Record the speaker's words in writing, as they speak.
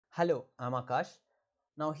Hello, I'm Akash.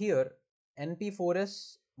 Now here nP4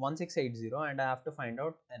 is 1680 and I have to find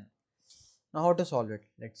out n. Now how to solve it?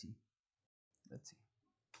 Let's see. Let's see.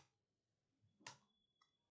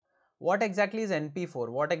 What exactly is nP4?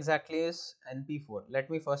 What exactly is nP4? Let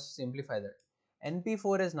me first simplify that.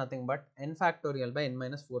 nP4 is nothing but n factorial by n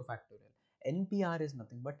minus 4 factorial. npr is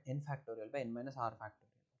nothing but n factorial by n minus r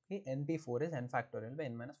factorial. Okay, nP4 is n factorial by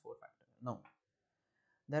n minus 4 factorial. Now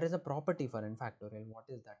there is a property for n factorial. What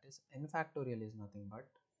is that? Is n factorial is nothing but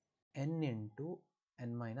n into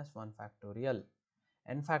n minus 1 factorial.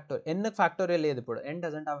 n factorial లేదు ఇప్పుడు n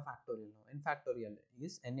doesn't have a factorial now. n factorial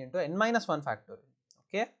is n into n minus 1 factorial.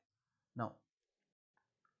 Okay, now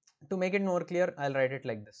to make it more clear I'll write it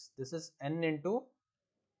like this is n into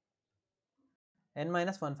n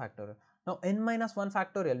minus 1 factorial. Now n minus 1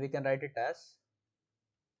 factorial we can write it as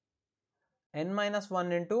n minus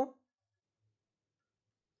 1 into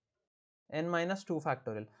n minus 2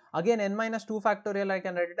 factorial. Again n minus 2 factorial I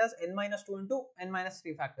can write it as n minus 2 into n minus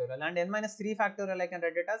 3 factorial, and n minus 3 factorial I can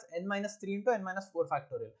write it as n minus 3 into n minus 4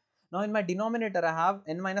 factorial. Now in my denominator I have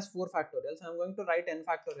n minus 4 factorial, so I am going to write n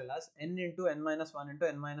factorial as n into n minus 1 into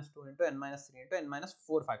n minus 2 into n minus 3 into n minus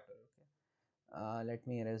 4 factorial. Okay. Let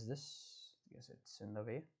me erase this. Yes, it's in the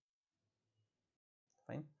way.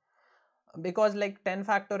 Fine. Because like 10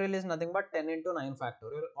 factorial is nothing but 10 into 9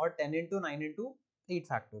 factorial or 10 into 9 into 8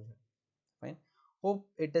 factorial. Fine. Hope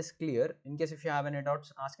it is clear. In case if you have any doubts,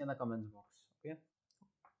 ask in the comments box. Okay.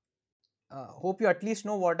 Hope you at least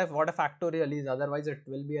know what a factorial is. Otherwise, it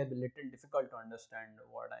will be a little difficult to understand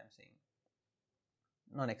what I am saying.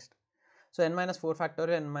 Now next. So n minus 4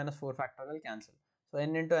 factorial, n minus 4 factorial cancel. So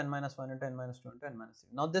n into n minus 1 into n minus 2 into n minus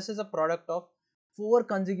 3. Now this is a product of 4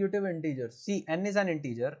 consecutive integers. See, n is an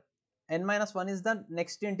integer. N minus 1 is the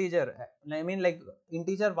next integer. I mean like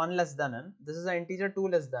integer 1 less than n. This is an integer 2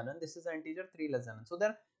 less than n. This is an integer 3 less than n. So there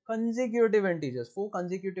are consecutive integers, 4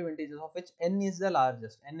 consecutive integers, of which n is the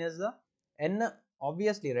largest. N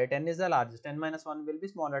obviously, right, n is the largest. N minus 1 will be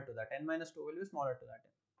smaller to that. N minus 2 will be smaller to that.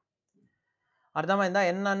 అర్థమైందా?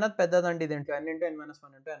 n అన్నది పెద్దదండి దీంట్లో n into n minus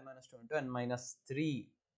 1 into n minus 2 into n minus 3.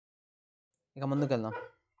 ఇక ముందుకు వెళ్దాం.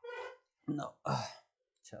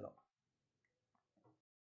 చలో.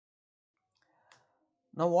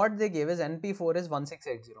 Now what they gave is np4 is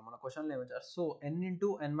 1680. మన క్వశ్చన్లో ఏమొచ్చారు? So n into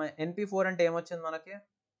np4 అంటే ఏమొచ్చింది మనకి?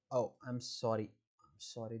 Oh, I'm sorry,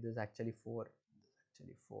 this is actually 4.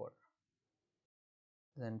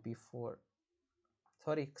 This np4.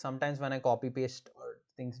 Sorry, sometimes when I copy paste or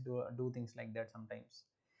things do things like that, sometimes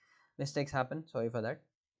mistakes happen. Sorry for that.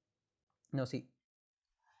 Now see,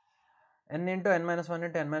 n into n minus 1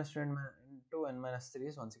 into n minus 2 into n minus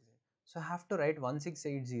 3 is 160. So I have to write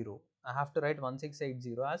 1680. I have to write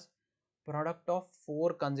 1680 as product of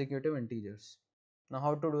 4 consecutive integers. Now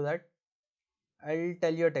how to do that? I'll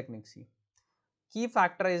tell you a technique. See, keep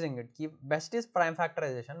factorizing it. Best is prime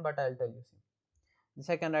factorization, but I'll tell you. See, this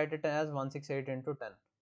I can write it as 168 into 10.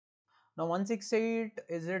 Now 168,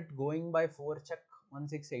 is it going by 4? Check.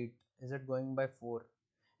 168, is it going by 4?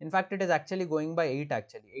 In fact, it is actually going by 8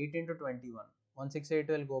 actually. 8 into 21. 168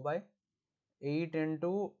 will go by 8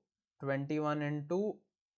 into 21 into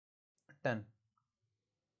 10.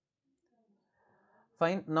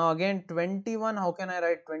 Fine. Now again 21, how can I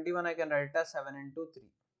write 21? I can write it as 7 into 3.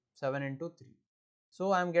 7 into 3.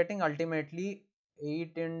 So I am getting ultimately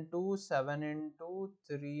 8 into 7 into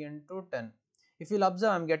 3 into 10. If you'll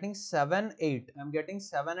observe, I am getting 7, 8. I am getting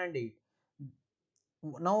 7 and 8.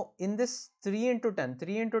 Now in this 3 into 10,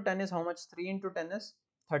 3 into 10 is how much? 3 into 10 is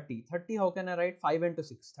 30. 30, how can I write? 5 into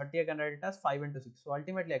 6. 30 I can write it as 5 into 6. So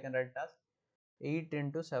ultimately I can write it as 8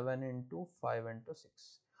 into 7 into 5 into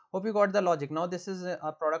 6. Hope you got the logic. Now this is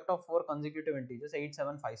a product of 4 consecutive integers, 8,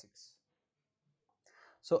 7, 5, 6.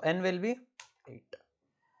 So n will be 8.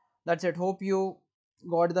 That's it. Hope you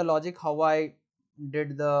got the logic, how I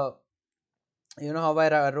did the, how I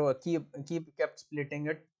kept splitting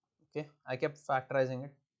it. Okay, I kept factorizing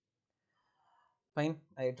it. Fine,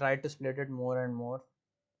 I tried to split it more and more.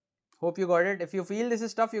 Hope you got it. If you feel this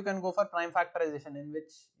is tough, you can go for prime factorization, in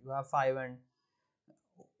which you have 5, and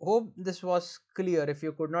hope this was clear. If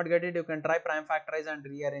you could not get it, you can try prime factorize and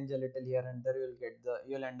rearrange a little here and there.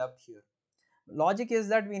 You'll end up here. Logic is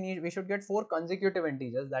that we should get 4 consecutive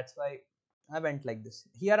integers. That's why I went like this.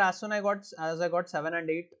 Here as I got 7 and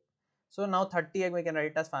 8. So now 30 we can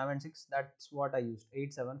write it as 5 and 6. That's what I used.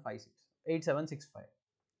 8, 7, 5, 6. 8, 7, 6, 5.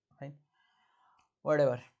 Fine.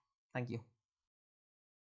 Whatever. Thank you.